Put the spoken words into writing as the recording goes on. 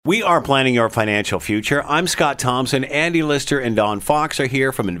We are planning your financial future. I'm Scott Thompson. Andy Lister and Don Fox are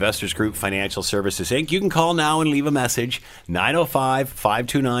here from Investors Group Financial Services, Inc. You can call now and leave a message,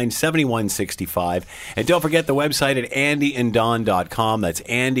 905-529-7165. And don't forget the website at andyanddon.com. That's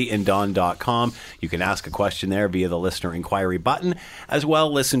andyanddon.com. You can ask a question there via the listener inquiry button, as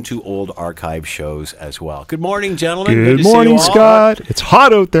well listen to old archive shows as well. Good morning, gentlemen. Good morning, Scott. It's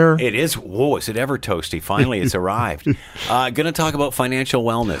hot out there. It is. Whoa, is it ever toasty? Finally, it's arrived. Going to talk about financial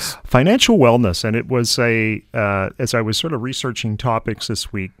wellness. Financial wellness, and it was as I was sort of researching topics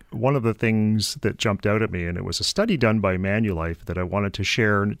this week, one of the things that jumped out at me, and it was a study done by Manulife that I wanted to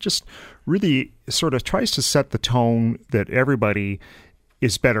share, and it just really sort of tries to set the tone that everybody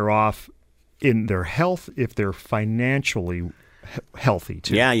is better off in their health if they're financially healthy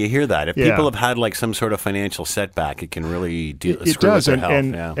too. Yeah, you hear that. If people have had like some sort of financial setback, it can really screw with their health.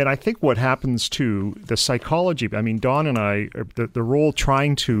 And I think what happens too, the psychology, I mean, Don and I, the role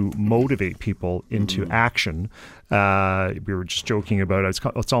trying to motivate people into action, we were just joking about it.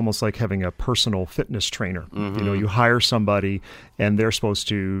 It's almost like having a personal fitness trainer. You know, you hire somebody and they're supposed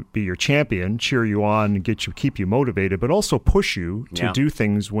to be your champion, cheer you on, keep you motivated, but also push you to do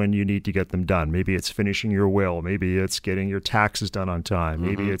things when you need to get them done. Maybe it's finishing your will. Maybe it's getting your taxes done on time.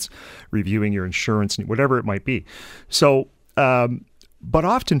 Maybe it's reviewing your insurance, whatever it might be. So, but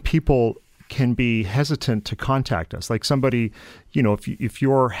often people can be hesitant to contact us. Like somebody, you know, if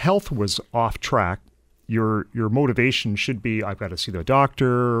your health was off track, your motivation should be, I've got to see the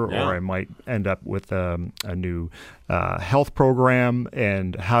doctor, or I might end up with a new health program,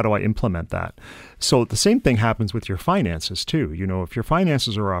 and how do I implement that? So the same thing happens with your finances too. You know, if your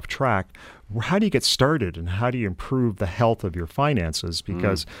finances are off track, how do you get started and how do you improve the health of your finances?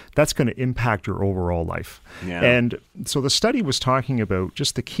 Because that's going to impact your overall life. Yeah. And so the study was talking about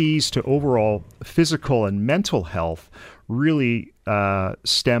just the keys to overall physical and mental health really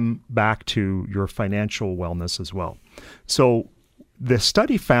stem back to your financial wellness as well. So the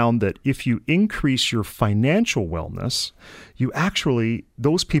study found that if you increase your financial wellness,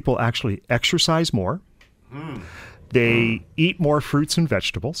 those people actually exercise more. They eat more fruits and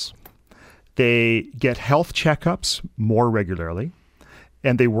vegetables. They get health checkups more regularly,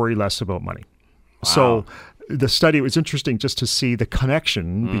 and they worry less about money. Wow. So the study, it was interesting just to see the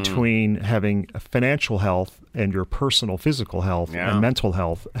connection between having financial health and your personal physical health and mental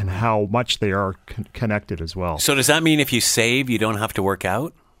health, and how much they are connected as well. So does that mean if you save, you don't have to work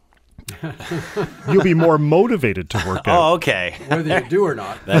out? You'll be more motivated to work out. Oh, okay. Whether you do or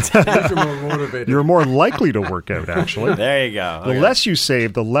not. You're more motivated. You're more likely to work out, actually. There you go. The less you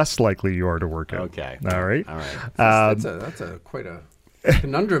save, the less likely you are to work out. Okay. All right? All right. That's quite a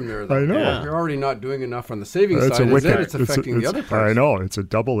conundrum there, though. I know. Yeah. You're already not doing enough on the savings side, and then it's affecting the other parts. I know. It's a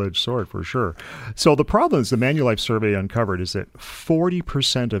double-edged sword for sure. So the problem is the Manulife survey uncovered is that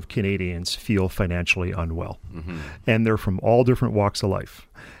 40% of Canadians feel financially unwell. And they're from all different walks of life.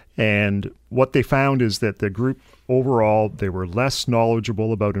 And what they found is that the group overall, they were less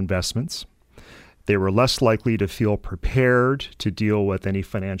knowledgeable about investments. They were less likely to feel prepared to deal with any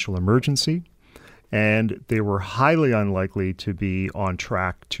financial emergency. And they were highly unlikely to be on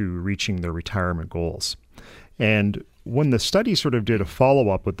track to reaching their retirement goals. And when the study sort of did a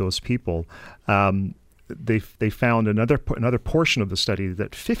follow-up with those people, they found another portion of the study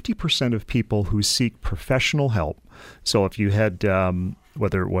that 50% of people who seek professional help, so if you had,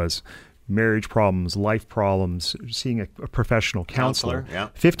 whether it was marriage problems, life problems, seeing a professional counselor,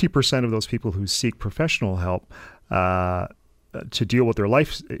 50% of those people who seek professional help to deal with their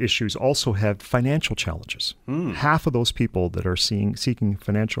life issues also have financial challenges. Half of those people that are seeking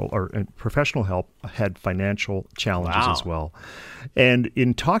financial or professional help had financial challenges as well. And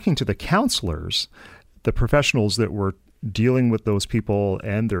in talking to the counselors, the professionals that were dealing with those people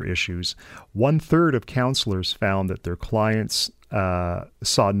and their issues, 1/3 of counselors found that their clients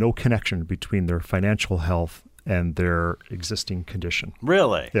saw no connection between their financial health and their existing condition.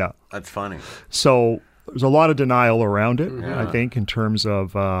 Really? Yeah. That's funny. So there's a lot of denial around it, I think, in terms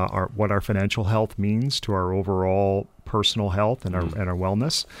of what our financial health means to our overall personal health and our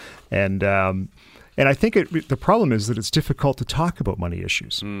wellness. And I think the problem is that it's difficult to talk about money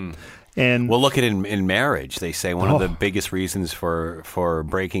issues. And well, look at it in marriage. They say one of the biggest reasons for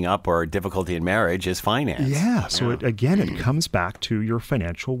breaking up or difficulty in marriage is finance. Yeah. So it comes back to your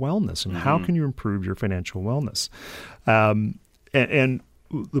financial wellness and how can you improve your financial wellness. And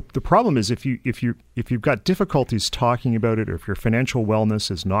the problem is if you've got difficulties talking about it, or if your financial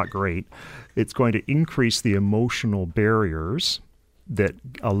wellness is not great, it's going to increase the emotional barriers that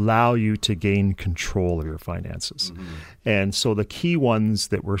allow you to gain control of your finances. And so the key ones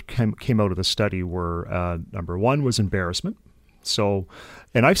that came out of the study were, number one was embarrassment. So,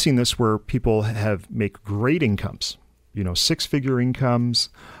 and I've seen this where people make great incomes, 6-figure incomes,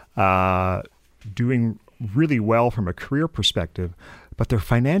 doing really well from a career perspective, but their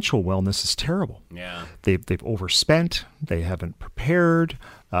financial wellness is terrible. Yeah. They've overspent, they haven't prepared.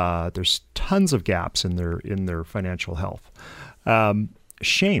 There's tons of gaps in their financial health.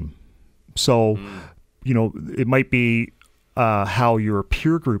 Shame. So, it might be how your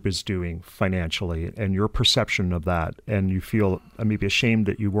peer group is doing financially and your perception of that, and you feel maybe ashamed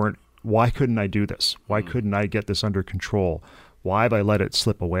that you weren't. Why couldn't I do this? Why couldn't I get this under control? Why have I let it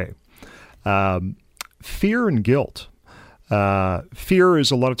slip away? Fear and guilt. Fear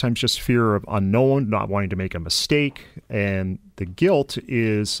is a lot of times just fear of unknown, not wanting to make a mistake. And the guilt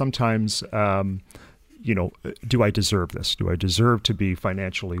is sometimes, do I deserve this? Do I deserve to be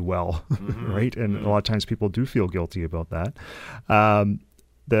financially well? Right? And a lot of times people do feel guilty about that.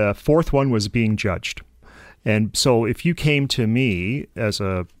 The fourth one was being judged. And so if you came to me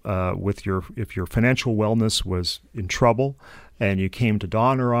if your financial wellness was in trouble and you came to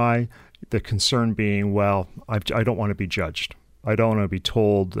Don or I, the concern being, well, I don't want to be judged. I don't want to be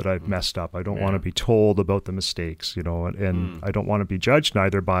told that I've messed up. I don't want to be told about the mistakes, and I don't want to be judged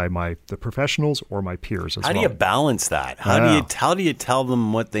neither by the professionals or my peers as well. How do you balance that? How do you tell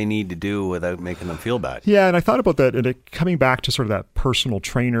them what they need to do without making them feel bad? Yeah, and I thought about that, and coming back to sort of that personal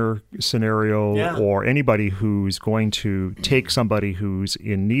trainer scenario, or anybody who's going to take somebody who's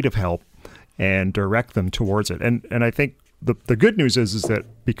in need of help and direct them towards it. And I think the good news is that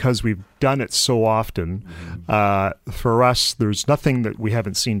because we've done it so often, for us, there's nothing that we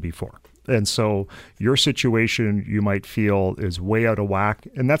haven't seen before. And so your situation, you might feel, is way out of whack,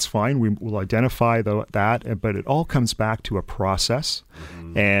 and that's fine. We will identify that, but it all comes back to a process.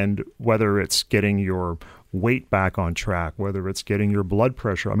 And whether it's getting your weight back on track, whether it's getting your blood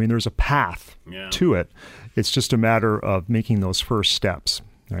pressure, there's a path to it. It's just a matter of making those first steps.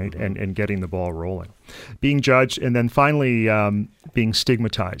 Right, and getting the ball rolling, being judged, and then finally being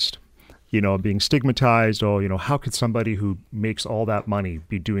stigmatized. Being stigmatized. How could somebody who makes all that money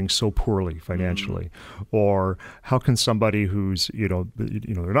be doing so poorly financially, or how can somebody who's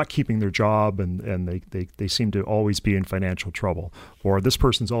they're not keeping their job and they seem to always be in financial trouble, or this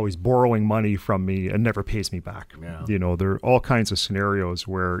person's always borrowing money from me and never pays me back. There are all kinds of scenarios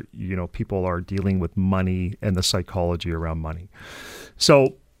where people are dealing with money and the psychology around money.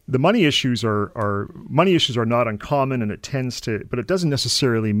 So the money issues are not uncommon, and but it doesn't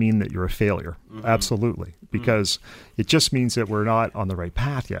necessarily mean that you're a failure. Absolutely, because it just means that we're not on the right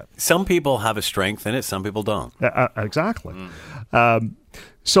path yet. Some people have a strength in it, some people don't. Exactly.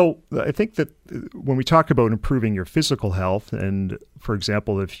 So I think that when we talk about improving your physical health, and for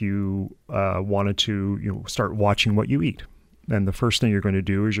example, if you wanted to start watching what you eat. And the first thing you're going to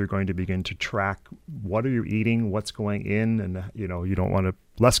do is you're going to begin to track what are you eating, what's going in, and you don't want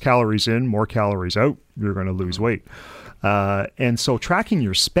less calories in, more calories out. You're going to lose weight. And so tracking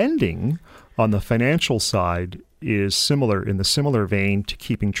your spending on the financial side is in the similar vein to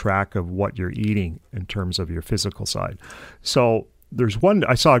keeping track of what you're eating in terms of your physical side. So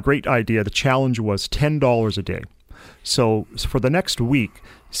I saw a great idea. The challenge was $10 a day. So for the next week,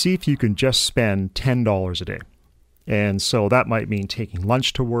 see if you can just spend $10 a day. And so that might mean taking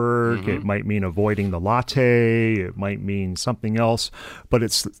lunch to work. It might mean avoiding the latte. It might mean something else. But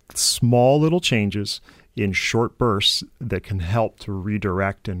it's small little changes in short bursts that can help to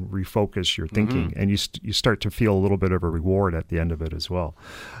redirect and refocus your thinking. And you start to feel a little bit of a reward at the end of it as well.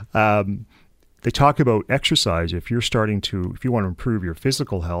 They talk about exercise. If you want to improve your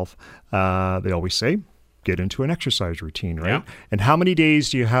physical health, they always say, get into an exercise routine, right? Yeah. And how many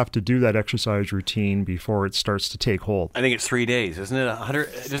days do you have to do that exercise routine before it starts to take hold? I think it's 3 days, isn't it?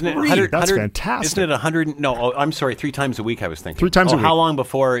 100? Isn't it 100? That's fantastic. Isn't it 100? No, I'm sorry, 3 times a week. I was thinking 3 times a week. How long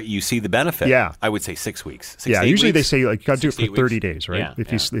before you see the benefit? Yeah, I would say 6 weeks. Usually weeks? They say you got to do it for 30 days, right?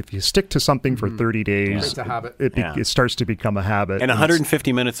 If you stick to something for 30 days, it's a habit. It starts to become a habit. And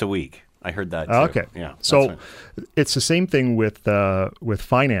 150 minutes a week. I heard that too. Okay. Yeah. So it's the same thing with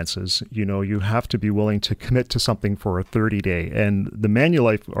finances. You have to be willing to commit to something for a 30-day. And the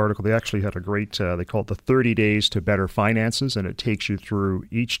Manulife article, they actually had a great, they call it the 30 Days to Better Finances, and it takes you through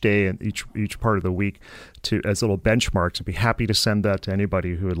each day and each part of the week as little benchmarks. I'd be happy to send that to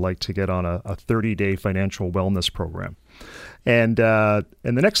anybody who would like to get on a 30-day financial wellness program. And the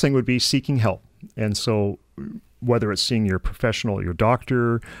next thing would be seeking help. And so whether it's seeing your professional, your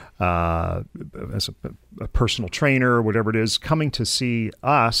doctor, as a personal trainer, whatever it is, coming to see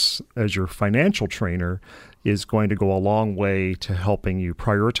us as your financial trainer is going to go a long way to helping you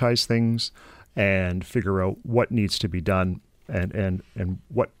prioritize things and figure out what needs to be done and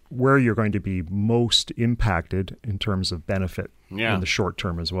where you're going to be most impacted in terms of benefit in the short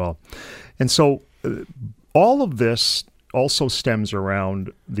term as well. And so all of this also stems around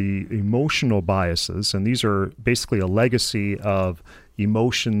the emotional biases, and these are basically a legacy of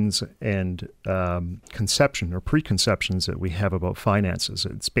emotions and conception or preconceptions that we have about finances.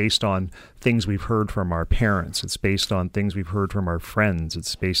 It's based on things we've heard from our parents. It's based on things we've heard from our friends.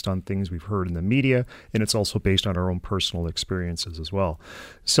 It's based on things we've heard in the media, and it's also based on our own personal experiences as well.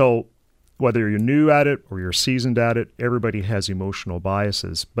 So whether you're new at it or you're seasoned at it, everybody has emotional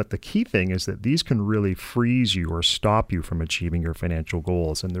biases. But the key thing is that these can really freeze you or stop you from achieving your financial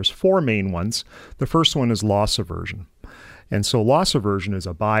goals. And there's 4 main ones. The first one is loss aversion. And so loss aversion is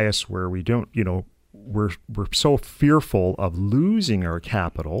a bias where we don't, we're so fearful of losing our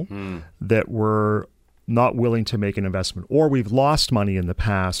capital that we're not willing to make an investment, or we've lost money in the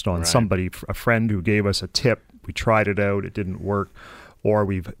past on somebody, a friend who gave us a tip. We tried it out, it didn't work. Or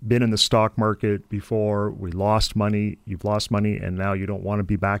we've been in the stock market before, we lost money, you've lost money, and now you don't want to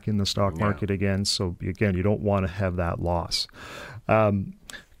be back in the stock market again. So again, you don't want to have that loss.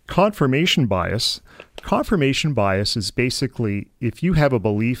 Confirmation bias. Confirmation bias is basically if you have a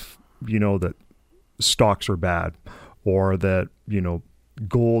belief, that stocks are bad or that,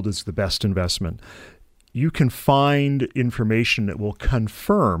 gold is the best investment, you can find information that will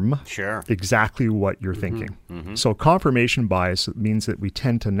confirm exactly what you're thinking. So confirmation bias means that we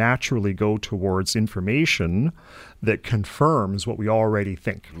tend to naturally go towards information that confirms what we already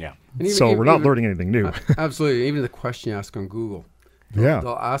think. So we're not learning anything new. Absolutely. Even the question you ask on Google.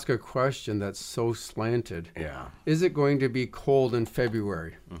 They'll ask a question that's so slanted. Is it going to be cold in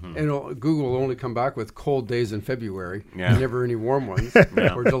February? And Google will only come back with cold days in February, never any warm ones,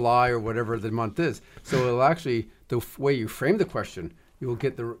 or July or whatever the month is. So it'll actually, the way you frame the question, you will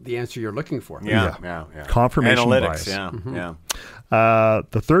get the answer you're looking for. Confirmation analytics, bias.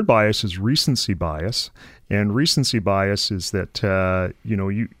 The third bias is recency bias. And recency bias is that,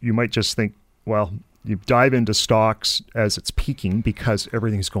 you might just think, well, you dive into stocks as it's peaking because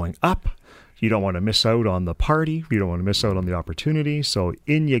everything's going up. You don't want to miss out on the party. You don't want to miss out on the opportunity. So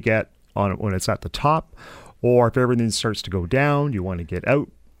in you get on it when it's at the top. Or if everything starts to go down, you want to get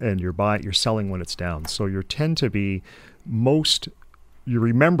out and you're selling when it's down. So you tend to be you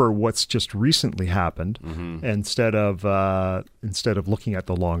remember what's just recently happened instead of looking at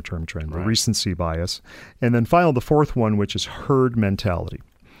the long-term trend, the recency bias. And then finally, the fourth one, which is herd mentality.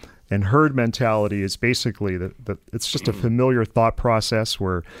 And herd mentality is basically that it's just a familiar thought process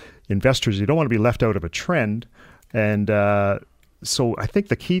where investors, you don't want to be left out of a trend. And so I think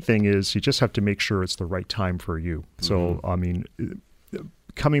the key thing is you just have to make sure it's the right time for you. So,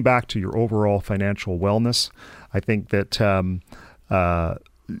 coming back to your overall financial wellness, I think that no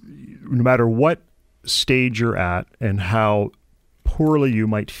matter what stage you're at and how poorly you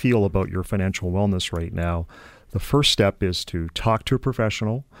might feel about your financial wellness right now, the first step is to talk to a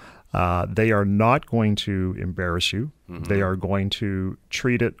professional. They are not going to embarrass you. They are going to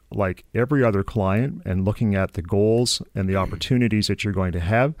treat it like every other client and looking at the goals and the opportunities that you're going to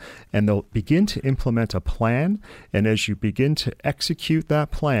have. And they'll begin to implement a plan. And as you begin to execute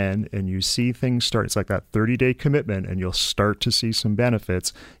that plan and you see things start, it's like that 30-day commitment, and you'll start to see some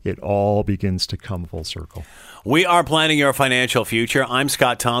benefits. It all begins to come full circle. We are planning your financial future. I'm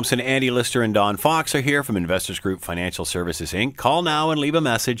Scott Thompson. Andy Lister and Don Fox are here from Investors Group Financial Services, Inc. Call now and leave a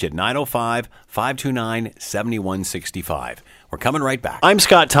message at 905-529-7165. We're coming right back. I'm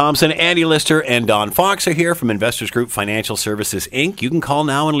Scott Thompson. Andy Lister and Don Fox are here from Investors Group Financial Services, Inc. You can call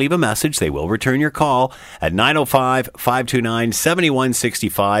now and leave a message. They will return your call at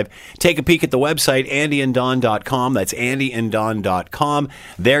 905-529-7165. Take a peek at the website, andyanddon.com. That's andyanddon.com.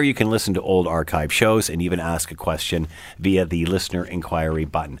 There you can listen to old archive shows and even ask a question via the listener inquiry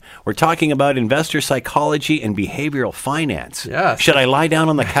button. We're talking about investor psychology and behavioral finance. Yes. Should I lie down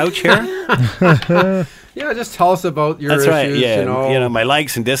on the couch here? Yeah, just tell us about your That's issues. Right. Yeah, my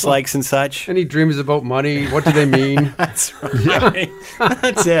likes and dislikes and such. Any dreams about money? What do they mean? That's right.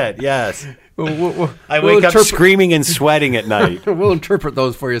 That's it. Yes. I wake up screaming and sweating at night. We'll interpret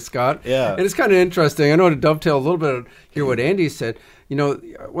those for you, Scott. Yeah. And it's kind of interesting. I know to dovetail a little bit here what Andy said. I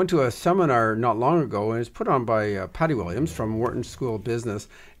went to a seminar not long ago, and it's put on by Patty Williams from Wharton School of Business.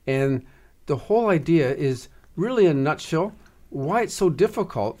 And the whole idea is really, in a nutshell, why it's so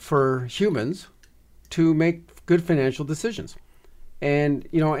difficult for humans to make good financial decisions. And,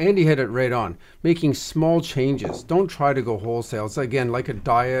 Andy hit it right on. Making small changes. Don't try to go wholesale. It's, again, like a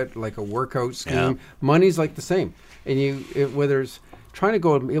diet, like a workout scheme. Yeah. Money's like the same. And whether it's trying to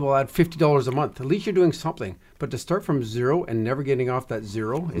go and be able to add $50 a month. At least you're doing something. But to start from zero and never getting off that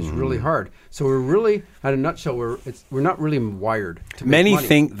zero is really hard. So we're really, in a nutshell, we're not really wired to make Many money.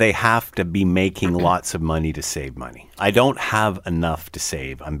 think they have to be making lots of money to save money. I don't have enough to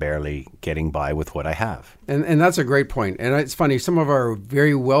save. I'm barely getting by with what I have. And that's a great point. And it's funny, some of our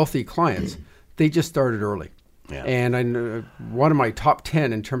very wealthy clients, they just started early. Yeah. And I know one of my top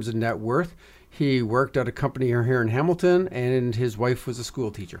 10 in terms of net worth, he worked at a company here in Hamilton, and his wife was a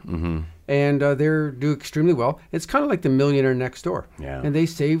school teacher. And they do extremely well. It's kind of like the millionaire next door. Yeah. And they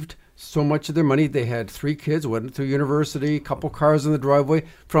saved so much of their money. They had 3 kids, went through university, a couple cars in the driveway.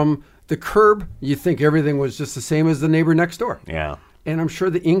 From the curb, you think everything was just the same as the neighbor next door. Yeah. And I'm sure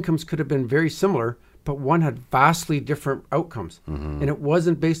the incomes could have been very similar, but one had vastly different outcomes. And it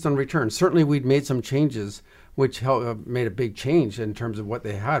wasn't based on return. Certainly, we'd made some changes, which made a big change in terms of what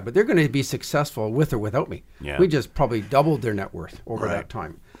they had. But they're going to be successful with or without me. Yeah. We just probably doubled their net worth over Right. that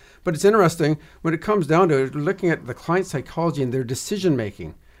time. But it's interesting when it comes down to it, looking at the client psychology and their decision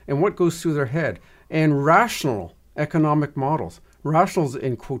making and what goes through their head, and rational economic models. Rationals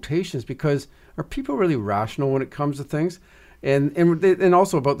in quotations, because are people really rational when it comes to things? And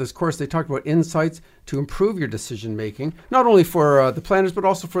also about this course, they talked about insights to improve your decision making, not only for the planners, but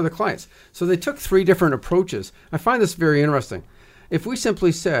also for the clients. So they took 3 different approaches. I find this very interesting. If we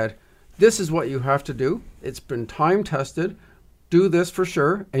simply said, this is what you have to do, it's been time tested, do this for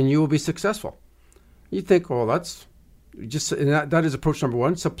sure, and you will be successful. You think, well, that's just, and that is approach number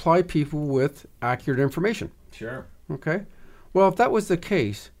 1, supply people with accurate information. Sure. Okay. Well, if that was the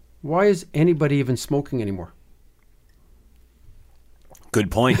case, why is anybody even smoking anymore? Good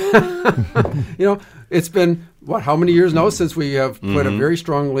point. It's been, how many years now since we have put a very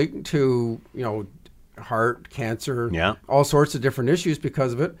strong link to, heart, cancer, Yeah. all sorts of different issues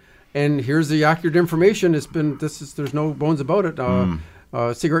because of it. And here's the accurate information. There's no bones about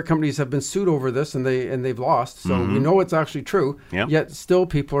it. Cigarette companies have been sued over this, and they've lost. So we know it's actually true. Yep. Yet still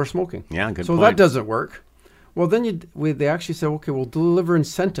people are smoking. Yeah, good so point. that doesn't work. Well, then they actually said, okay, we'll deliver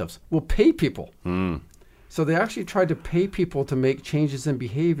incentives. We'll pay people. So they actually tried to pay people to make changes in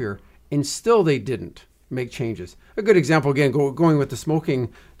behavior, and still they didn't make changes. A good example, again, going with the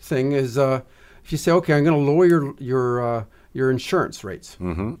smoking thing, is if you say, okay, I'm going to lower your insurance rates.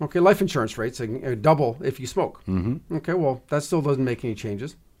 Okay, life insurance rates double if you smoke. Okay, well, that still doesn't make any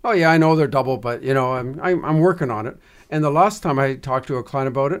changes. Oh yeah, I know they're double, but I'm working on it. And the last time I talked to a client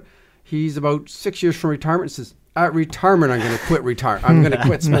about it, he's about 6 years from retirement, and says, at retirement, I'm going to quit I'm going to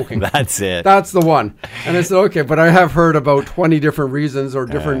quit smoking. That's it. That's the one. And I said, okay, but I have heard about 20 different reasons or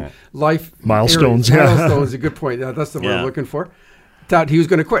different life Milestones. areas. Milestones, a good point. Yeah, that's the word I'm looking for. That he was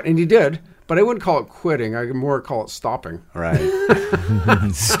going to quit, and he did. But I wouldn't call it quitting. I would more call it stopping. Right.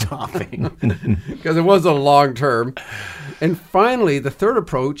 Stopping. Because it was a long term. And finally, the third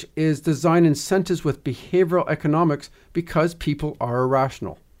approach is design incentives with behavioral economics, because people are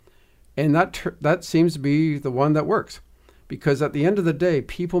irrational. And that seems to be the one that works, because at the end of the day,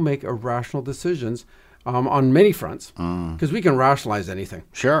 people make irrational decisions on many fronts, because we can rationalize anything.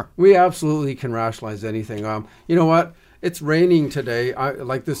 Sure. We absolutely can rationalize anything. You know what? It's raining today.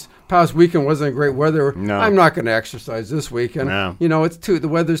 Like this past weekend wasn't great weather. No. I'm not going to exercise this weekend. No. The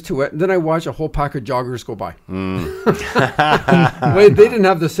weather's too wet. And then I watch a whole pack of joggers go by. They didn't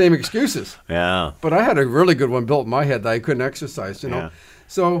have the same excuses. Yeah. But I had a really good one built in my head that I couldn't exercise, Yeah.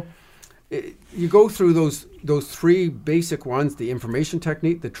 So you go through those 3 basic ones: the information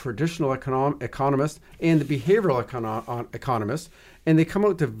technique, the traditional economist, and the behavioral economist, and they come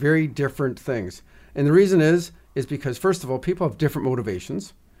out to very different things. And the reason is because, first of all, people have different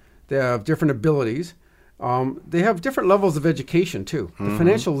motivations. They have different abilities. They have different levels of education, too. The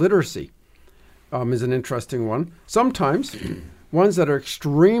financial literacy is an interesting one. Sometimes ones that are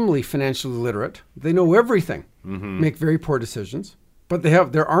extremely financially literate, they know everything, make very poor decisions, but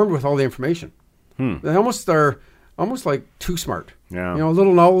they're armed with all the information. They are almost like too smart. Yeah. A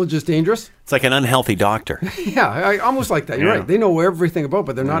little knowledge is dangerous. It's like an unhealthy doctor. Yeah, I almost like that. You're Yeah. right. They know everything about it,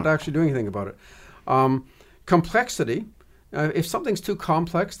 but they're not actually doing anything about it. Complexity. If something's too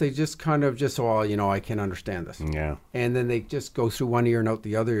complex, they just kind of I can't understand this. Yeah. And then they just go through one ear and out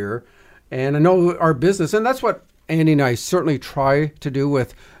the other ear. And I know our business, and that's what Andy and I certainly try to do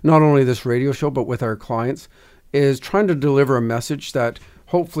with not only this radio show, but with our clients, is trying to deliver a message that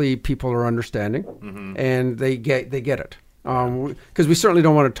hopefully people are understanding and they get it. Because we certainly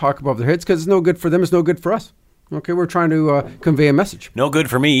don't want to talk above their heads, because it's no good for them, it's no good for us. Okay, we're trying to convey a message. No good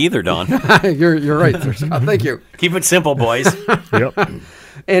for me either, Don. You're right, Sir Scott. Thank you. Keep it simple, boys. Yep.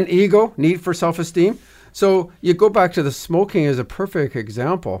 And ego, need for self-esteem. So you go back to the smoking as a perfect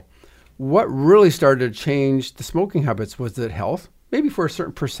example. What really started to change the smoking habits? Was it health? maybe for a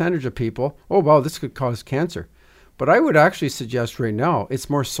certain percentage of people, oh, wow, this could cause cancer. But I would actually suggest right now it's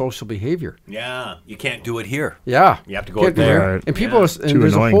more social behavior. Yeah, you can't do it here. Yeah. You have to go Can't out do there. it. And people, Yeah. and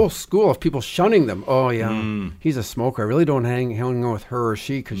there's annoying. a whole school of people shunning them. Oh, yeah, he's a smoker. I really don't hang with her or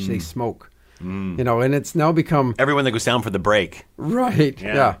she because they smoke. You know, and it's now become, Everyone that goes down for the break. right,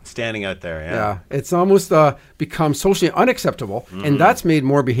 yeah. Standing out there. Yeah, it's almost become socially unacceptable, and that's made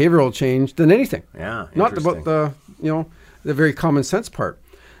more behavioral change than anything. Yeah, not about the the very common sense part.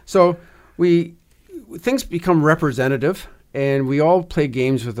 So things become representative, and we all play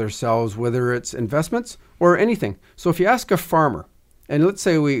games with ourselves, whether it's investments or anything. So if you ask a farmer, and let's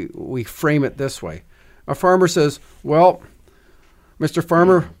say we frame it this way, a farmer says, "Well, Mr.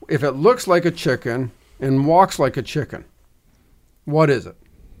 Farmer, if it looks like a chicken and walks like a chicken, what is it?"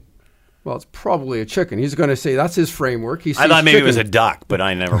 Well, it's probably a chicken. He's going to say that's his framework. He I sees thought maybe it was a chicken. duck, but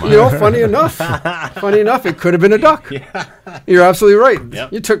I never mind. You know, funny enough, it could have been a duck. You're absolutely right.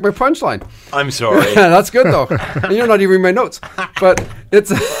 Yep. You took my punchline. I'm sorry. That's good though. And you're not even reading my notes, but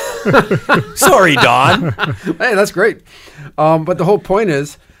it's Sorry, Don. hey, that's great. But the whole point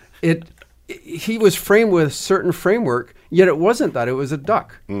is, he was framed with a certain framework, yet it wasn't that. It was a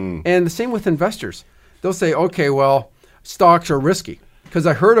duck. And the same with investors. They'll say, okay, well, stocks are risky because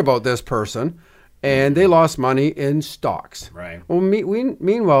I heard about this person and they lost money in stocks. Right. Well,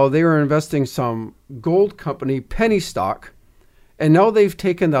 meanwhile, they were investing some gold company penny stock, and now they've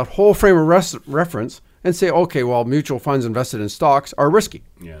taken that whole frame of reference and say, okay, well, mutual funds invested in stocks are risky.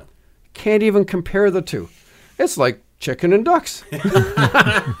 Yeah. Can't even compare the two. It's like chicken and ducks.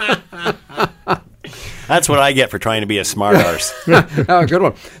 That's what I get for trying to be a smart arse. Oh, good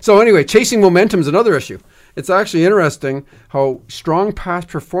one. So anyway, chasing momentum is another issue. It's actually interesting how strong past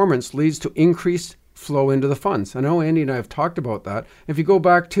performance leads to increased flow into the funds. I know Andy and I have talked about that. If you go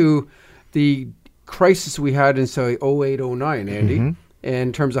back to the crisis we had in, say, 08, 09, Andy,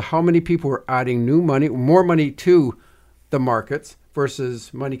 in terms of how many people were adding new money, more money to the markets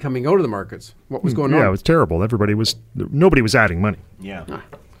versus money coming out of the markets. What was going on? Yeah, it was terrible. Nobody was adding money. Yeah.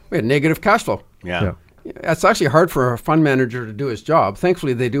 We had negative cash flow. Yeah. It's actually hard for a fund manager to do his job.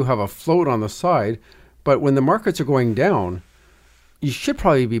 Thankfully, they do have a float on the side. But when the markets are going down, you should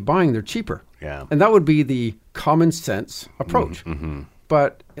probably be buying there cheaper. Yeah. And that would be the common sense approach.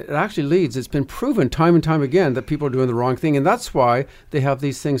 But it actually it's been proven time and time again that people are doing the wrong thing. And that's why they have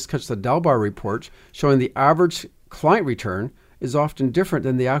these things such as the Dalbar report showing the average client return is often different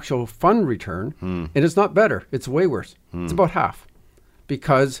than the actual fund return. And it's not better. It's way worse. It's about half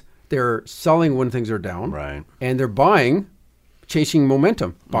because they're selling when things are down. Right. And they're buying, chasing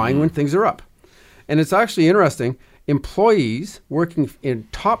momentum, buying when things are up. And it's actually interesting, employees working in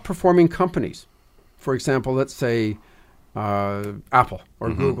top performing companies, for example, let's say Apple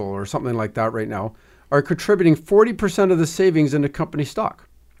or Google or something like that right now, are contributing 40% of the savings into company stock.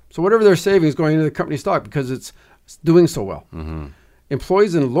 So whatever their savings going into the company stock because it's doing so well.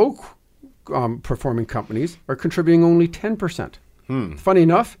 Employees in low performing companies are contributing only 10%. Funny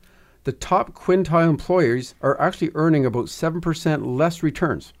enough, the top quintile employers are actually earning about 7% less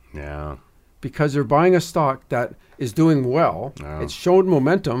returns. Yeah. Because they're buying a stock that is doing well. Oh. It's showed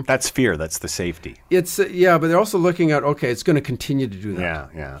momentum. That's fear. That's the safety. It's but they're also looking at, okay, it's going to continue to do that. Yeah.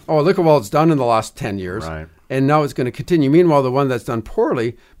 Yeah. Oh, look at what it's done in the last 10 years. Right. And now it's going to continue. Meanwhile, the one that's done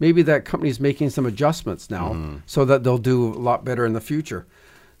poorly, maybe that company's making some adjustments now so that they'll do a lot better in the future.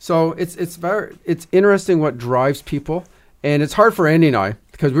 So it's interesting what drives people. And it's hard for Andy and I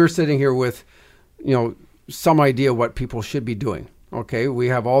because we're sitting here with, some idea what people should be doing. Okay, we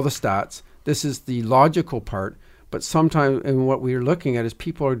have all the stats. This is the logical part, but sometimes, and what we're looking at is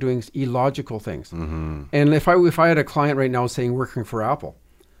people are doing illogical things. And if I had a client right now saying working for Apple,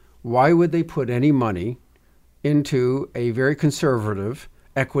 why would they put any money into a very conservative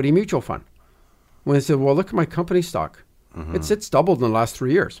equity mutual fund? When they said, well, look at my company stock. It's doubled in the last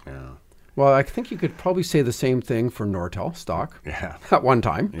 3 years. Yeah. Well, I think you could probably say the same thing for Nortel stock. Yeah. At one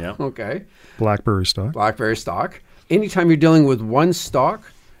time. Yeah. Okay. BlackBerry stock. BlackBerry stock. Anytime you're dealing with one stock,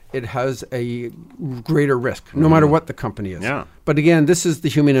 it has a greater risk, no matter what the company is. Yeah. But again, this is the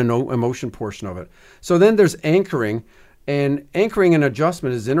human emotion portion of it. So then there's anchoring, and anchoring and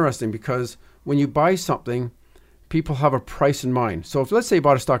adjustment is interesting because when you buy something, people have a price in mind. So if let's say you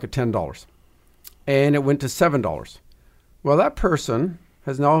bought a stock at $10 and it went to $7, well, that person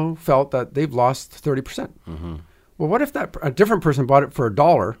has now felt that they've lost 30%. Well, what if a different person bought it for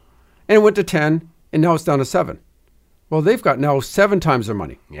 $1 and it went to 10 and now it's down to 7? Well, they've got now 7 times their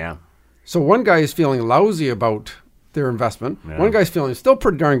money. Yeah. So one guy is feeling lousy about their investment. Yeah. One guy's feeling still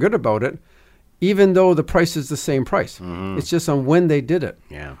pretty darn good about it, even though the price is the same price. It's just on when they did it.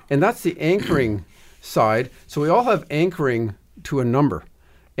 Yeah. And that's the anchoring side. So we all have anchoring to a number.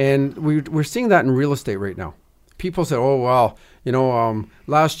 And we're seeing that in real estate right now. People say, oh, well,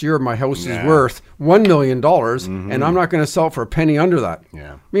 last year my house is worth $1 million and I'm not going to sell it for a penny under that.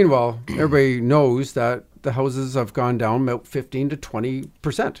 Yeah. Meanwhile, everybody knows that the houses have gone down about 15 to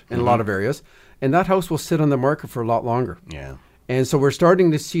 20% in a lot of areas. And that house will sit on the market for a lot longer. Yeah. And so we're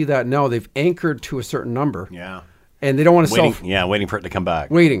starting to see that now. They've anchored to a certain number. Yeah. And they don't want to sell. Waiting for it to come back.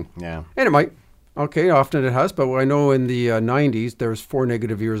 Waiting. Yeah. And it might. Okay, often it has. But I know in the 90s, there was 4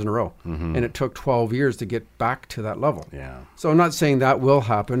 negative years in a row. And it took 12 years to get back to that level. Yeah. So I'm not saying that will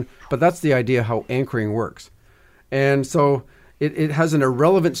happen, but that's the idea how anchoring works. And so it has an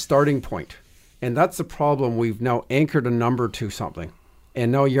irrelevant starting point. And that's the problem. We've now anchored a number to something.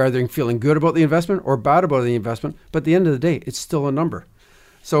 And now you're either feeling good about the investment or bad about the investment. But at the end of the day, it's still a number.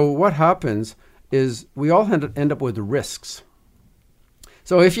 So what happens is we all end up with risks.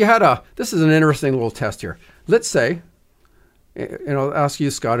 So if you had this is an interesting little test here. Let's say, and I'll ask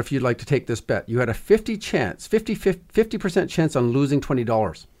you, Scott, if you'd like to take this bet. You had a 50% chance on losing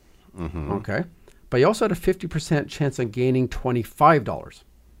 $20. Okay. But you also had a 50% chance on gaining $25.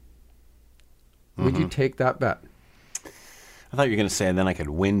 Would you take that bet? I thought you were going to say, and then I could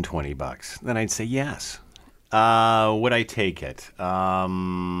win $20. Then I'd say yes. Would I take it?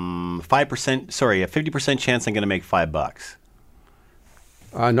 5%. Sorry, a 50% chance I'm going to make $5.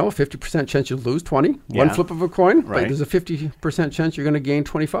 No, 50% chance you'll lose 20. Yeah. One flip of a coin. Right. But there's a 50% chance you're going to gain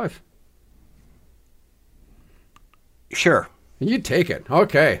 25. Sure. You'd take it.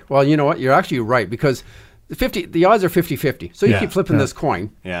 Okay. Well, you know what? You're actually right because the odds are 50-50. So you keep flipping this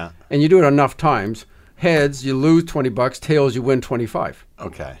coin. Yeah. And you do it enough times. Heads, you lose $20. Tails, you win 25.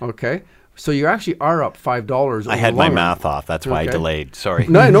 Okay. Okay. So you actually are up $5. I had my math off. That's why I delayed. Sorry.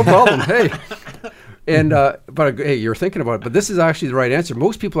 No problem. Hey. And but hey, you're thinking about it. But this is actually the right answer.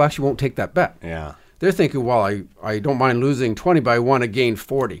 Most people actually won't take that bet. Yeah. They're thinking, well, I don't mind losing 20, but I want to gain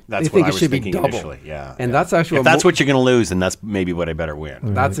 40. That's they what think I it was should thinking be double. initially. Yeah. And that's actually if that's what you're going to lose, then that's maybe what I better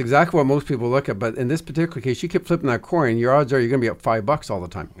win. That's exactly what most people look at. But in this particular case, you keep flipping that coin, your odds are you're going to be up $5 all the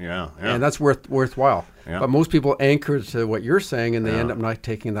time. Yeah. And that's worthwhile. Yeah. But most people anchor to what you're saying, and they end up not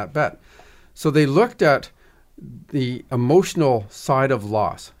taking that bet. So they looked at the emotional side of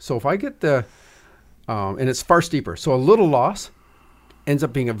loss. So if I get and it's far steeper. So a little loss ends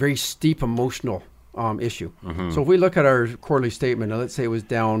up being a very steep emotional issue. So if we look at our quarterly statement, and let's say it was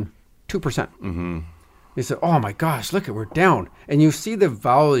down 2%. They said, oh my gosh, look, we're down. And you see the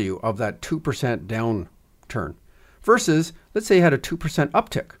value of that 2% downturn versus, let's say you had a 2%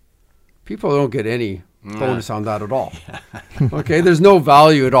 uptick. People don't get any bonus on that at all. Okay, there's no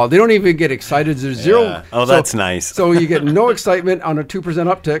value at all. They don't even get excited. There's zero. Oh, that's nice. So you get no excitement on a 2%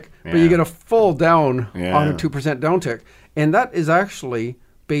 uptick, but you get a full down on a 2% downtick. And that is actually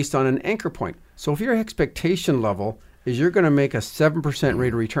based on an anchor point. So if your expectation level is you're going to make a 7%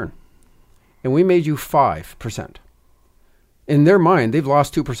 rate of return, and we made you 5%, in their mind, they've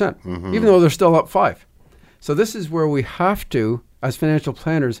lost 2%, even though they're still up 5%. So this is where we have to, as financial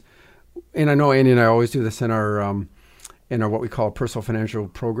planners, and I know Andy and I always do this in our what we call personal financial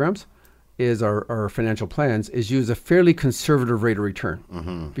programs, is our financial plans, is use a fairly conservative rate of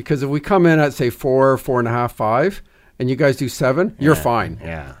return. Because if we come in at, say, 4, 4.5, 5, and you guys do 7, you're fine.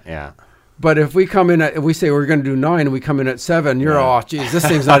 Yeah. But if we come in if we say we're going to do 9 and we come in at 7, you're, oh, geez, this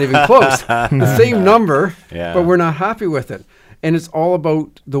thing's not even close. The same number, but we're not happy with it. And it's all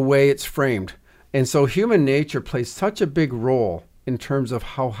about the way it's framed. And so human nature plays such a big role in terms of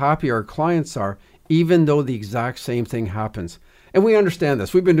how happy our clients are, even though the exact same thing happens. And we understand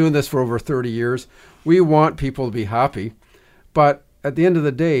this. We've been doing this for over 30 years. We want people to be happy. But at the end of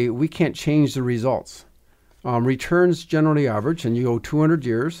the day, we can't change the results. Returns generally average, and you go 200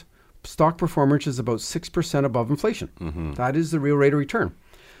 years, stock performance is about 6% above inflation. That is the real rate of return.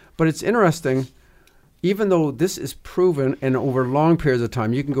 But it's interesting, even though this is proven and over long periods of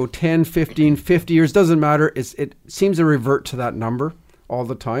time, you can go 10, 15, 50 years, doesn't matter. It seems to revert to that number all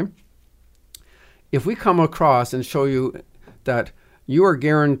the time. If we come across and show you that you are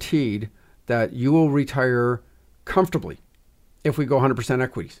guaranteed that you will retire comfortably if we go 100%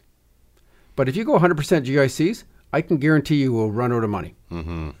 equities. But if you go 100% GICs, I can guarantee you will run out of money.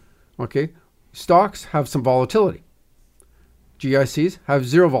 Okay? Stocks have some volatility. GICs have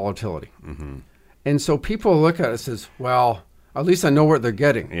zero volatility. And so people look at it and says, well, at least I know what they're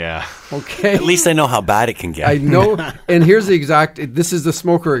getting. Yeah. Okay. At least I know how bad it can get. I know. And here's this is the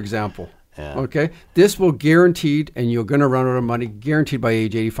smoker example. Yeah. Okay. This will guaranteed, and you're going to run out of money, guaranteed by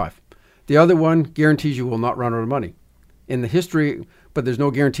age 85. The other one guarantees you will not run out of money. In the history, but there's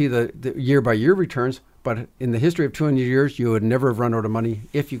no guarantee the year by year returns, but in the history of 200 years, you would never have run out of money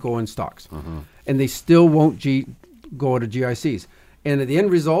if you go in stocks. And they still won't go out of GICs. And the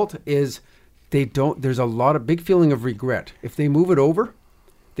end result is there's a lot of big feeling of regret. If they move it over,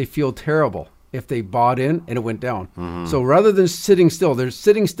 they feel terrible if they bought in and it went down. So rather than sitting still,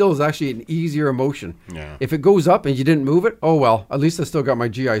 sitting still is actually an easier emotion. Yeah. If it goes up and you didn't move it, oh well, at least I still got my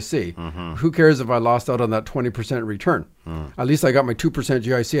GIC. Who cares if I lost out on that 20% return? At least I got my 2%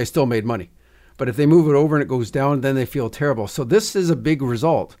 GIC, I still made money. But if they move it over and it goes down, then they feel terrible. So this is a big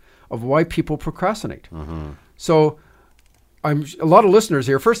result of why people procrastinate. So a lot of listeners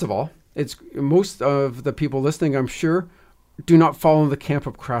here, first of all, it's most of the people listening, I'm sure, do not fall in the camp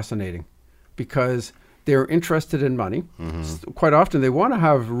of procrastinating because they're interested in money. Quite often they want to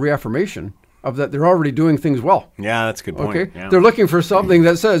have reaffirmation of that they're already doing things well. Yeah, that's a good point. Okay, Yeah. they're looking for something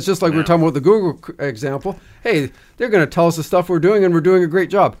that says, just like we're talking about the Google example, hey, they're going to tell us the stuff we're doing and we're doing a great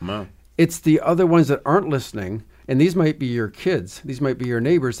job. Wow. It's the other ones that aren't listening, and these might be your kids, these might be your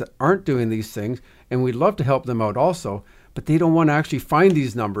neighbors that aren't doing these things, and we'd love to help them out also, but they don't want to actually find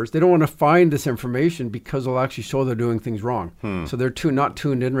these numbers. They don't want to find this information because it'll actually show they're doing things wrong. So they're not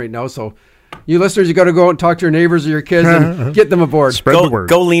tuned in right now. So you listeners, you got to go out and talk to your neighbors or your kids and get them aboard. Spread the word.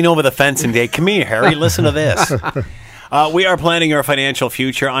 Go lean over the fence and say, come here, Harry, listen to this. We are planning your financial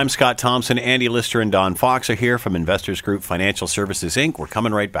future. I'm Scott Thompson. Andy Lister and Don Fox are here from Investors Group Financial Services, Inc. We're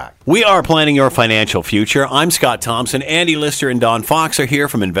coming right back. We are planning your financial future. I'm Scott Thompson. Andy Lister and Don Fox are here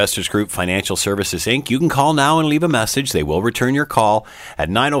from Investors Group Financial Services, Inc. You can call now and leave a message. They will return your call at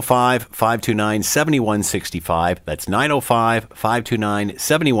 905-529-7165. That's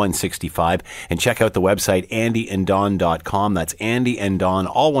 905-529-7165. And check out the website, andyanddon.com. That's andyanddon,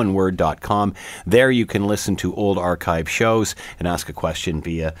 all one word.com. There you can listen to old archive shows and ask a question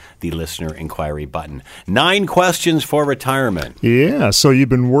via the listener inquiry button. 9 questions for retirement. Yeah, so you've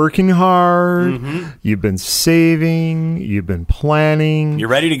been working hard, you've been saving, you've been planning. You're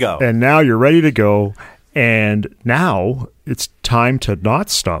ready to go. And now you're ready to go. And now it's time to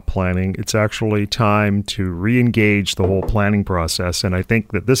not stop planning. It's actually time to re-engage the whole planning process. And I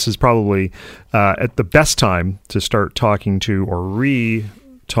think that this is probably at the best time to start talking to or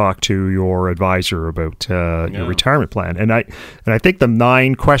talk to your advisor about your retirement plan. And I think the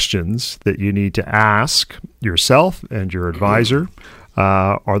 9 questions that you need to ask yourself and your advisor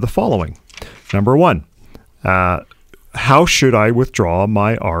are the following. Number 1, how should I withdraw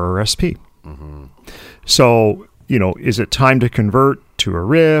my RRSP? So, is it time to convert to a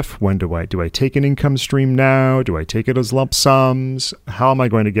RIF? When do I take an income stream now? Do I take it as lump sums? How am I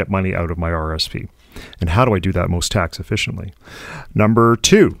going to get money out of my RRSP? And how do I do that most tax efficiently? Number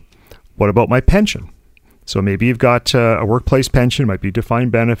 2, what about my pension? So maybe you've got a workplace pension, it might be a defined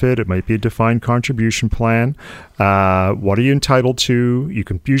benefit, it might be a defined contribution plan. What are you entitled to? You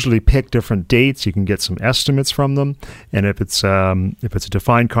can usually pick different dates. You can get some estimates from them. And if it's a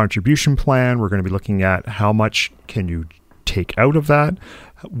defined contribution plan, we're going to be looking at how much can you take out of that?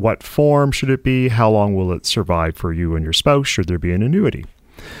 What form should it be? How long will it survive for you and your spouse? Should there be an annuity?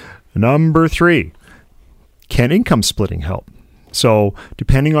 Number 3, can income splitting help? So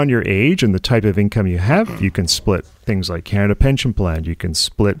depending on your age and the type of income you have, you can split things like Canada Pension Plan. You can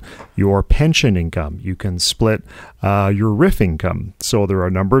split your pension income. You can split your RIF income. So there are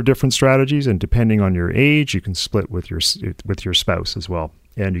a number of different strategies, and depending on your age, you can split with your spouse as well,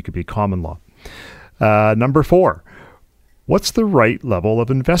 and you could be common law. Number 4, what's the right level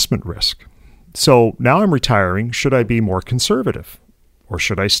of investment risk? So now I'm retiring. Should I be more conservative? Or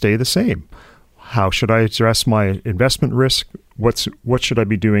should I stay the same? How should I address my investment risk? What should I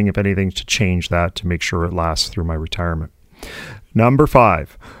be doing, if anything, to change that to make sure it lasts through my retirement? Number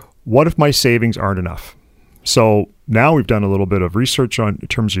 5, what if my savings aren't enough? So now we've done a little bit of research in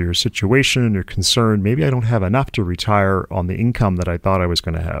terms of your situation and your concern. Maybe I don't have enough to retire on the income that I thought I was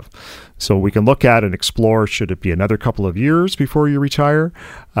going to have. So we can look at and explore, should it be another couple of years before you retire?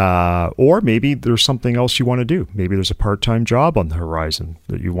 Or maybe there's something else you want to do. Maybe there's a part-time job on the horizon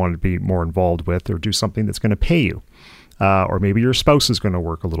that you want to be more involved with, or do something that's going to pay you. Or maybe your spouse is going to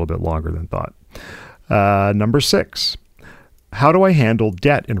work a little bit longer than thought. Number 6, how do I handle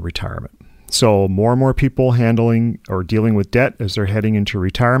debt in retirement? So more and more people handling or dealing with debt as they're heading into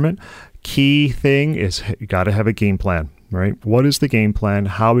retirement. Key thing is you got to have a game plan, right? What is the game plan?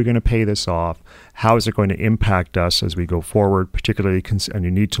 How are we going to pay this off? How is it going to impact us as we go forward, particularly, and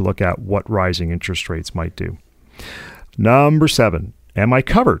you need to look at what rising interest rates might do. Number 7, am I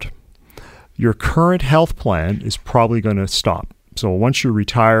covered? Your current health plan is probably going to stop. So once you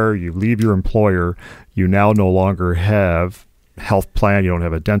retire, you leave your employer, you now no longer have health plan, you don't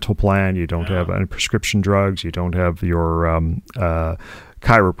have a dental plan, you don't have any prescription drugs, you don't have your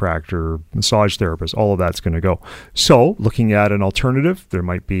chiropractor, massage therapist, all of that's going to go. So looking at an alternative, there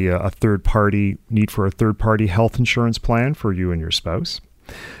might be a need for a third-party health insurance plan for you and your spouse.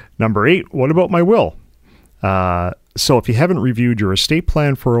 Number 8, what about my will? So if you haven't reviewed your estate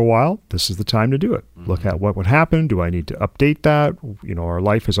plan for a while, this is the time to do it. Look at what would happen. Do I need to update that? Our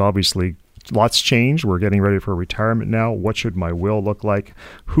life is obviously lots changed. We're getting ready for retirement now. What should my will look like?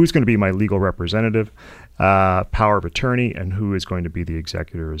 Who's going to be my legal representative? Power of attorney, and who is going to be the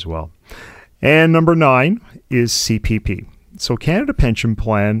executor as well. And number 9 is CPP. So Canada Pension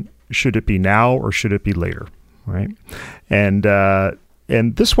Plan, should it be now or should it be later, right? And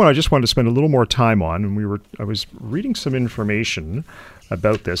this one I just wanted to spend a little more time on. And I was reading some information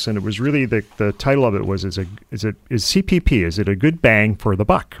about this, and it was really the title of it was is CPP, is it a good bang for the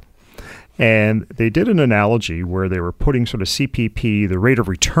buck? And they did an analogy where they were putting sort of CPP, the rate of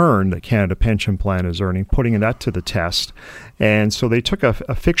return that Canada Pension Plan is earning, putting that to the test. And so they took a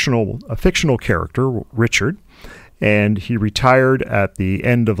fictional character, Richard, and he retired at the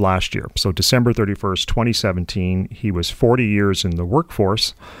end of last year. So December 31st, 2017, he was 40 years in the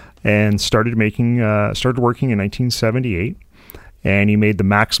workforce and started working in 1978. And he made the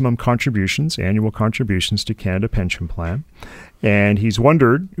maximum annual contributions to Canada Pension Plan. And he's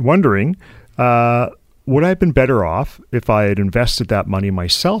wondering, would I have been better off if I had invested that money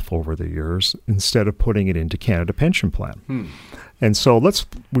myself over the years instead of putting it into Canada Pension Plan? And so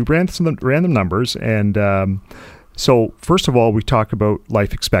we ran some random numbers. And so first of all, we talk about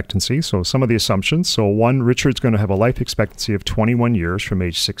life expectancy. So some of the assumptions. So one, Richard's going to have a life expectancy of 21 years from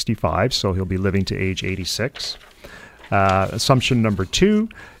age 65. So he'll be living to age 86. Assumption number 2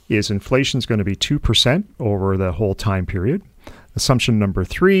 is inflation is going to be 2% over the whole time period. Assumption number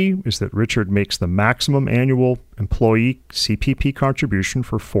 3 is that Richard makes the maximum annual employee CPP contribution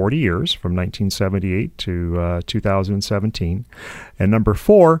for 40 years from 1978 to 2017. And number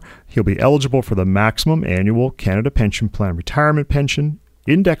 4, he'll be eligible for the maximum annual Canada Pension Plan retirement pension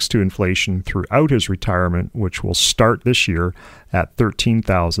indexed to inflation throughout his retirement, which will start this year at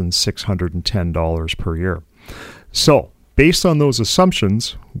 $13,610 per year. So, based on those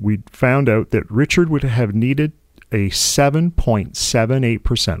assumptions, we found out that Richard would have needed a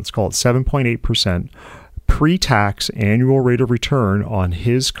 7.78%, let's call it 7.8% pre-tax annual rate of return on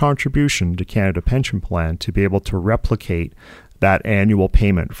his contribution to Canada Pension Plan to be able to replicate that annual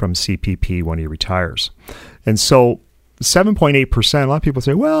payment from CPP when he retires. And so 7.8%, a lot of people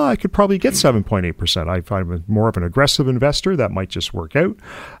say, well, I could probably get 7.8%. I find I'm more of an aggressive investor. That might just work out.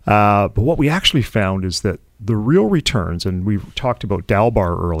 But what we actually found is that the real returns, and we talked about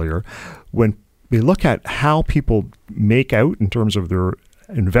Dalbar earlier, when we look at how people make out in terms of their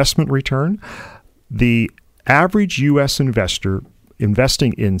investment return, the average U.S. investor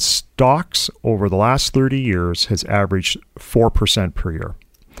investing in stocks over the last 30 years has averaged 4% per year.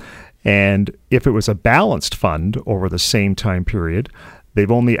 And if it was a balanced fund over the same time period,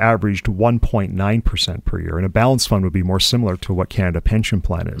 they've only averaged 1.9% per year. And a balanced fund would be more similar to what Canada Pension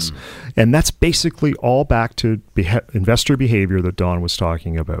Plan is. And that's basically all back to investor behavior that Don was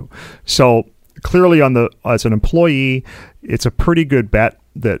talking about. So clearly as an employee, it's a pretty good bet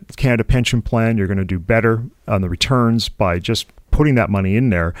that Canada Pension Plan, you're going to do better on the returns by just putting that money in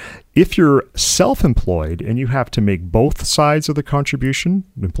there. If you're self-employed and you have to make both sides of the contribution,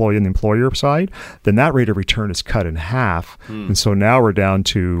 the employee and the employer side, then that rate of return is cut in half. And so now we're down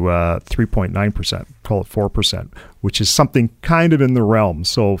to 3.9%, call it 4%, which is something kind of in the realm.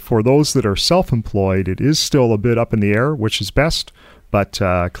 So for those that are self-employed, it is still a bit up in the air, which is best. But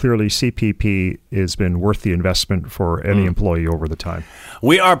clearly, CPP has been worth the investment for any employee over the time.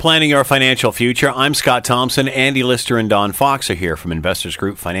 We are planning your financial future. I'm Scott Thompson. Andy Lister and Don Fox are here from Investors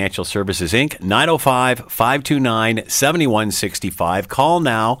Group Financial Services, Inc., 905-529-7165. Call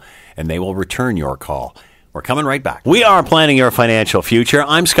now, and they will return your call. We're coming right back. We are planning your financial future.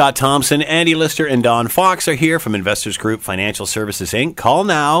 I'm Scott Thompson. Andy Lister and Don Fox are here from Investors Group Financial Services, Inc. Call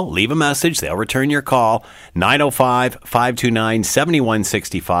now. Leave a message. They'll return your call.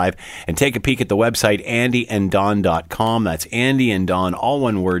 905-529-7165. And take a peek at the website, andyanddon.com. That's andyanddon, all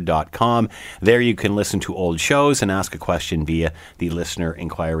one word.com. There you can listen to old shows and ask a question via the listener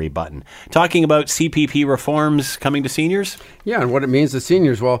inquiry button. Talking about CPP reforms coming to seniors? Yeah, and what it means to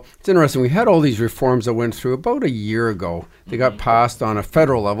seniors. Well, it's interesting. We had all these reforms that went through about a year ago. They got passed on a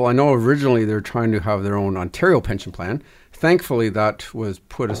federal level. I know originally they were trying to have their own Ontario pension plan. thankfully that was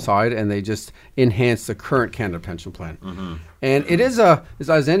put aside, and they just enhanced the current Canada Pension Plan. And it is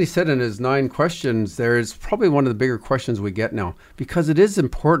as Andy said in his 9 questions, there is probably one of the bigger questions we get now, because it is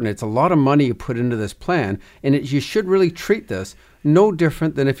important. It's a lot of money you put into this plan, and you should really treat this no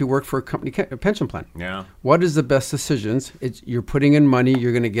different than if you work for a company pension plan. Yeah. What is the best decisions? You're putting in money,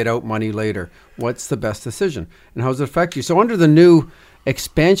 you're going to get out money later. What's the best decision? And how does it affect you? So under the new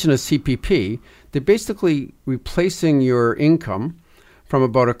expansion of CPP, they're basically replacing your income from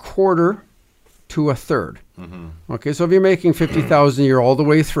about a quarter to a third. Okay, so if you're making $50,000 a year all the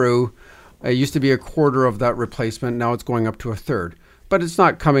way through, it used to be a quarter of that replacement, now it's going up to a third. But it's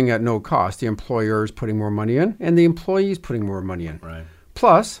not coming at no cost. The employer is putting more money in, and the employee is putting more money in. Right.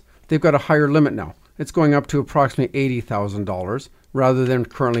 Plus, they've got a higher limit now. It's going up to approximately $80,000, rather than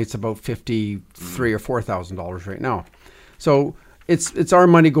currently it's about $53,000 or $4,000 right now. So it's our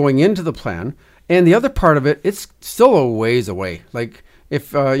money going into the plan, and the other part of it, it's still a ways away. Like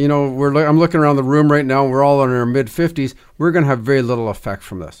if I'm looking around the room right now, we're all in our mid-50s. We're going to have very little effect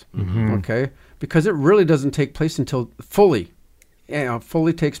from this, okay? Because it really doesn't take place until fully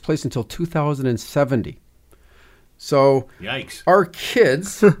takes place until 2070. So Yikes. Our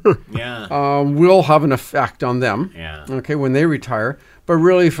kids Yeah. will have an effect on them, Yeah. okay, when they retire. But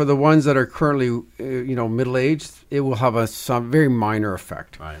really, for the ones that are currently, middle-aged, it will have some very minor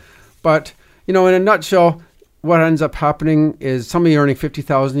effect. Right. But, in a nutshell, what ends up happening is somebody earning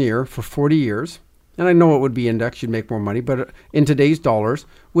 $50,000 a year for 40 years, and I know it would be indexed, you'd make more money, but in today's dollars,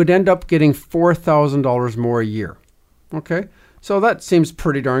 would end up getting $4,000 more a year, okay? So that seems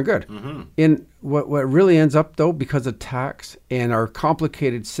pretty darn good. In what really ends up, though, because of tax and our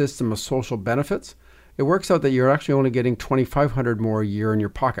complicated system of social benefits, it works out that you're actually only getting $2,500 more a year in your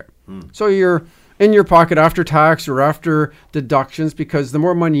pocket. So you're in your pocket after tax or after deductions, because the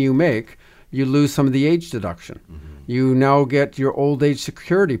more money you make, you lose some of the age deduction. You now get your old age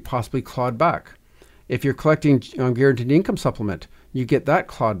security possibly clawed back. If you're collecting guaranteed income supplement, you get that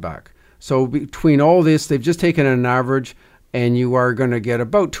clawed back. So between all this, they've just taken an average, and you are going to get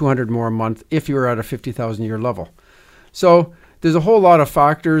about $200 more a month if you're at a $50,000 a year level. So there's a whole lot of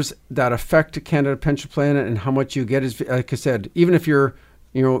factors that affect a Canada Pension Plan, and how much you get is, like I said, even if you're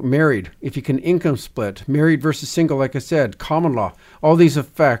married, if you can income split, married versus single, like I said, common law, all these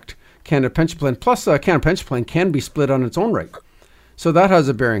affect Canada Pension Plan. Plus, Canada Pension Plan can be split on its own right. So that has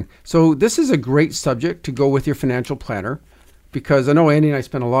a bearing. So this is a great subject to go with your financial planner, because I know Andy and I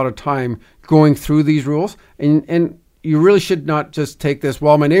spent a lot of time going through these rules, and you really should not just take this,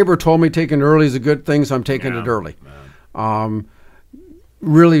 well, my neighbor told me taking early is a good thing, so I'm taking it early.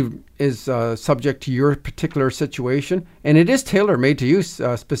 Really is subject to your particular situation, and it is tailor-made to you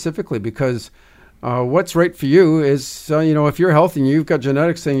specifically, because what's right for you is, if you're healthy and you've got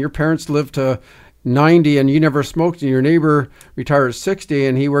genetics saying your parents lived to 90 and you never smoked, and your neighbor retired at 60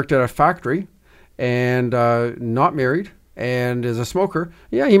 and he worked at a factory and not married and is a smoker,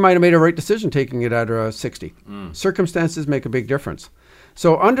 he might have made a right decision taking it at 60. Circumstances make a big difference.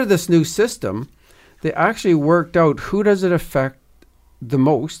 So under this new system, they actually worked out who does it affect the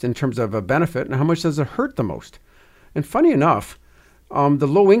most in terms of a benefit, and how much does it hurt the most. And funny enough, the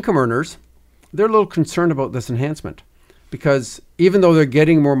low income earners, they're a little concerned about this enhancement, because even though they're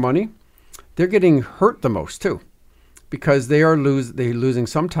getting more money, they're getting hurt the most too, because they're losing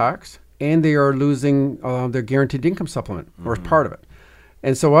some tax, and they are losing their guaranteed income supplement, or part of it.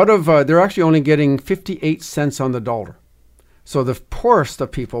 And so they're actually only getting 58 cents on the dollar. So the poorest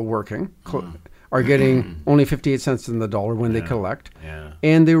of people working are getting only 58 cents on the dollar when they collect. Yeah.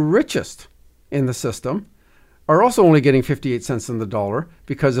 And the richest in the system are also only getting 58 cents on the dollar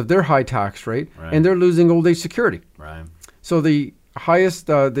because of their high tax rate, and they're losing old age security. Right. So the highest,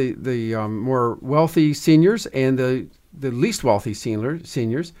 the more wealthy seniors and the least wealthy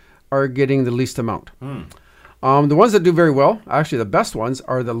seniors are getting the least amount. The ones that do very well, actually the best ones,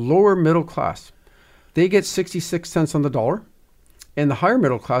 are the lower middle class. They get 66 cents on the dollar, and the higher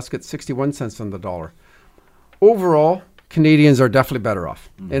middle class gets 61 cents on the dollar. Overall, Canadians are definitely better off.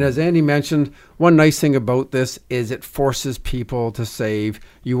 And as Andy mentioned, one nice thing about this is it forces people to save.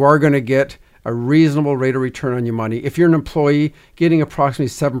 You are going to get a reasonable rate of return on your money. If you're an employee, getting approximately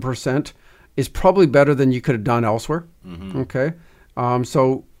 7% is probably better than you could have done elsewhere. Okay?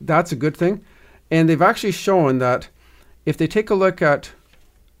 So that's a good thing. And they've actually shown that if they take a look at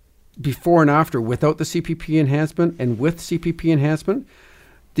before and after without the CPP enhancement and with CPP enhancement,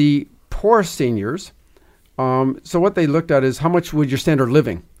 the poor seniors, so what they looked at is how much would your standard of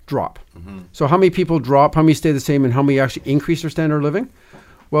living drop? So how many people drop, how many stay the same, and how many actually increase their standard of living?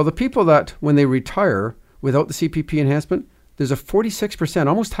 Well, the people that when they retire without the CPP enhancement, there's a 46%,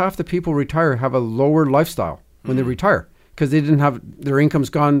 almost half the people retire have a lower lifestyle when they retire. because they didn't have their income's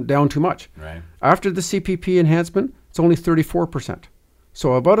gone down too much. Right. After the CPP enhancement, it's only 34%.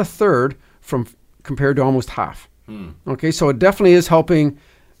 So about a third compared to almost half. Okay, so it definitely is helping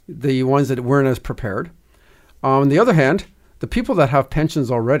the ones that weren't as prepared. On the other hand, the people that have pensions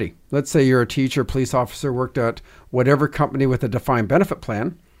already, let's say you're a teacher, police officer, worked at whatever company with a defined benefit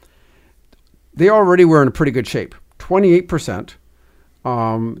plan, they already were in a pretty good shape. 28%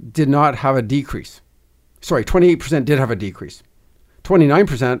 did not have a decrease. Sorry, 28% did have a decrease.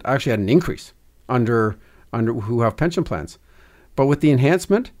 29% actually had an increase under who have pension plans. But with the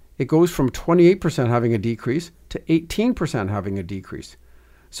enhancement, it goes from 28% having a decrease to 18% having a decrease.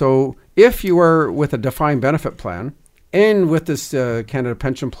 So if you are with a defined benefit plan and with this Canada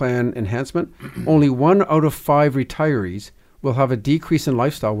Pension Plan enhancement, only 1 out of 5 retirees will have a decrease in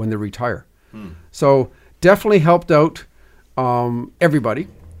lifestyle when they retire. So definitely helped out everybody.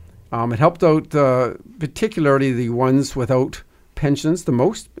 It helped out particularly the ones without pensions the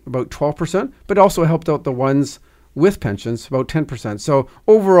most, about 12%, but also helped out the ones with pensions, about 10%. So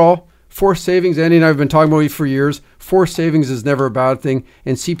overall, forced savings, Andy and I have been talking about it for years. Forced savings is never a bad thing,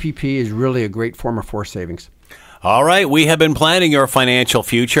 and CPP is really a great form of forced savings. All right, we have been planning your financial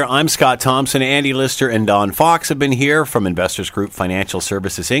future. I'm Scott Thompson. Andy Lister and Don Fox have been here from Investors Group Financial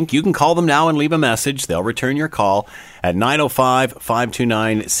Services, Inc. You can call them now and leave a message. They'll return your call at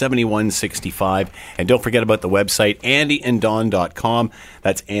 905-529-7165. And don't forget about the website, andyanddon.com.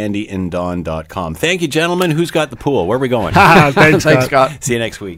 That's andyanddon.com. Thank you, gentlemen. Who's got the pool? Where are we going? Thanks, Thanks, Scott. See you next week.